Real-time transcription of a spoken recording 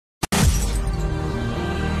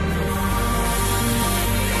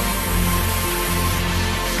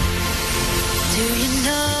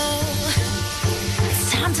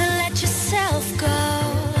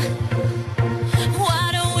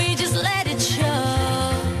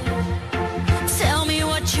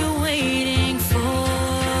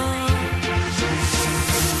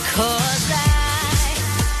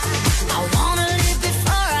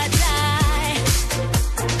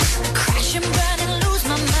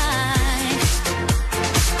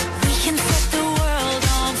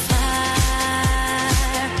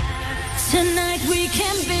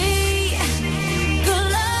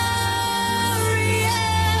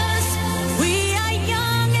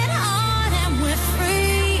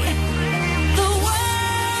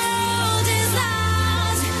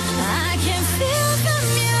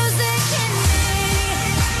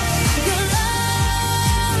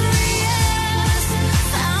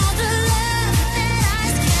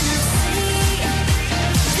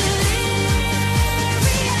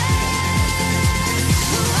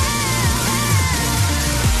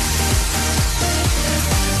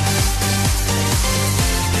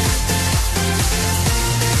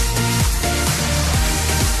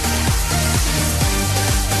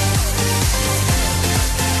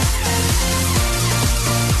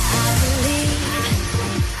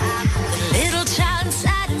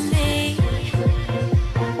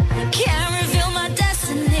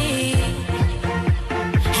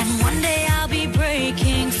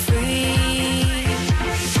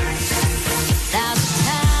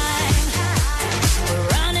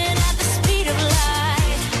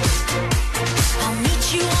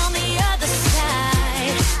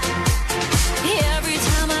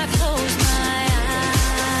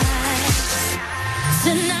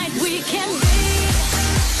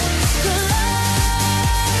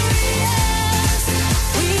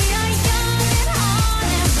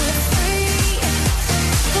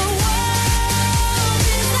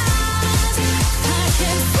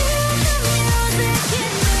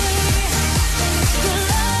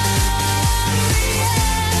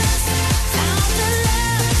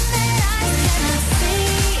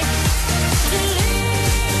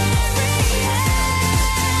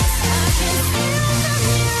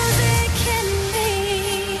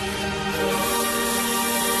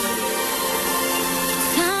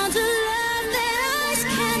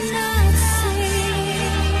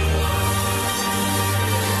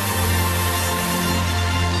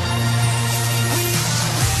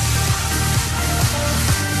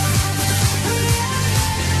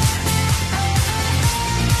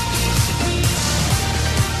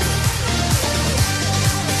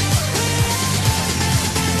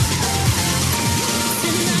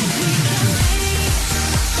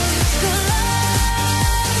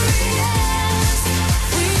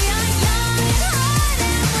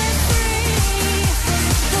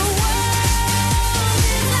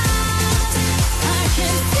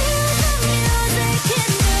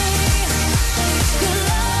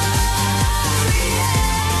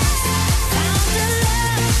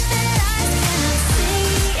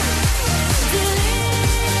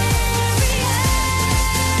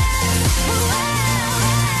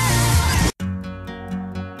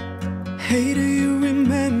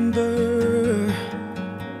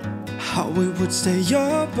stay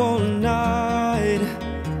up all night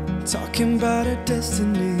talking about our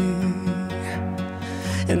destiny,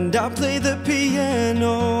 and I play the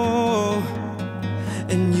piano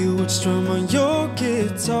and you would strum on your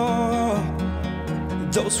guitar.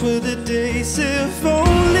 Those were the days. If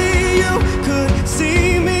only you could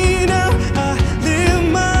see me now. I live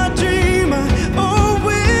my dream, I owe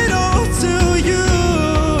it all to you.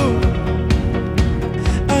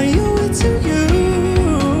 I owe it to you.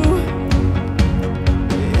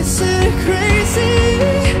 Isn't it crazy?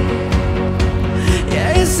 Yeah,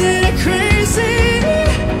 isn't it crazy?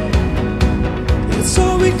 It's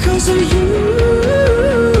all because of you.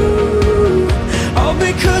 All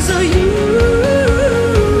because of you.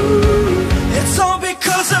 It's all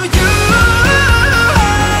because of you.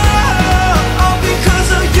 All because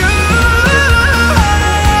of you.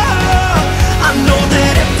 I know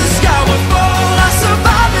that if the sky would fall, I'd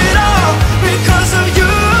survive it all because of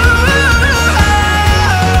you.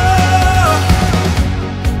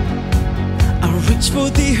 I reach for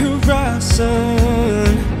the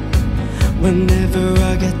horizon whenever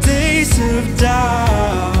I get days of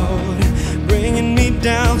doubt bringing me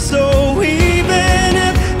down. So even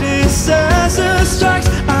if disaster strikes,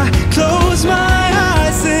 I close my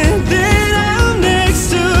eyes and then I'm next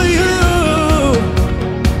to you.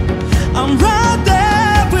 I'm right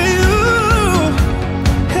there with you.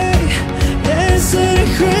 Hey, yeah, isn't it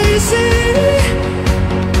crazy?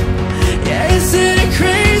 Yeah, isn't it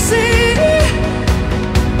crazy?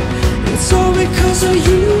 It's all because of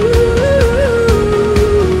you.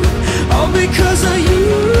 All because of you.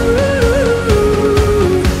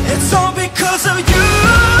 It's all because of you.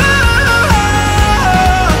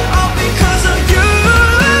 All because of you.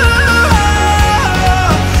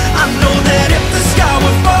 I know that if the sky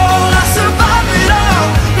would fall, I'd survive it all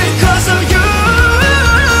because of you.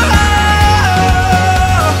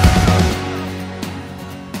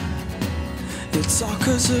 It's all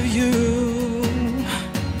because of you.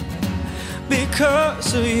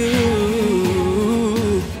 Because of you.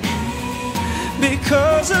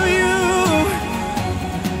 Because of you.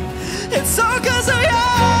 It's all because of you.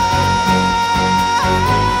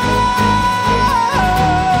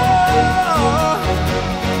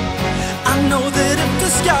 I know that if the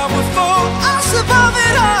sky would fall, I'll survive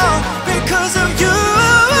it all because of you.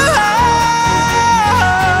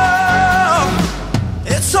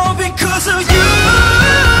 It's all because of you.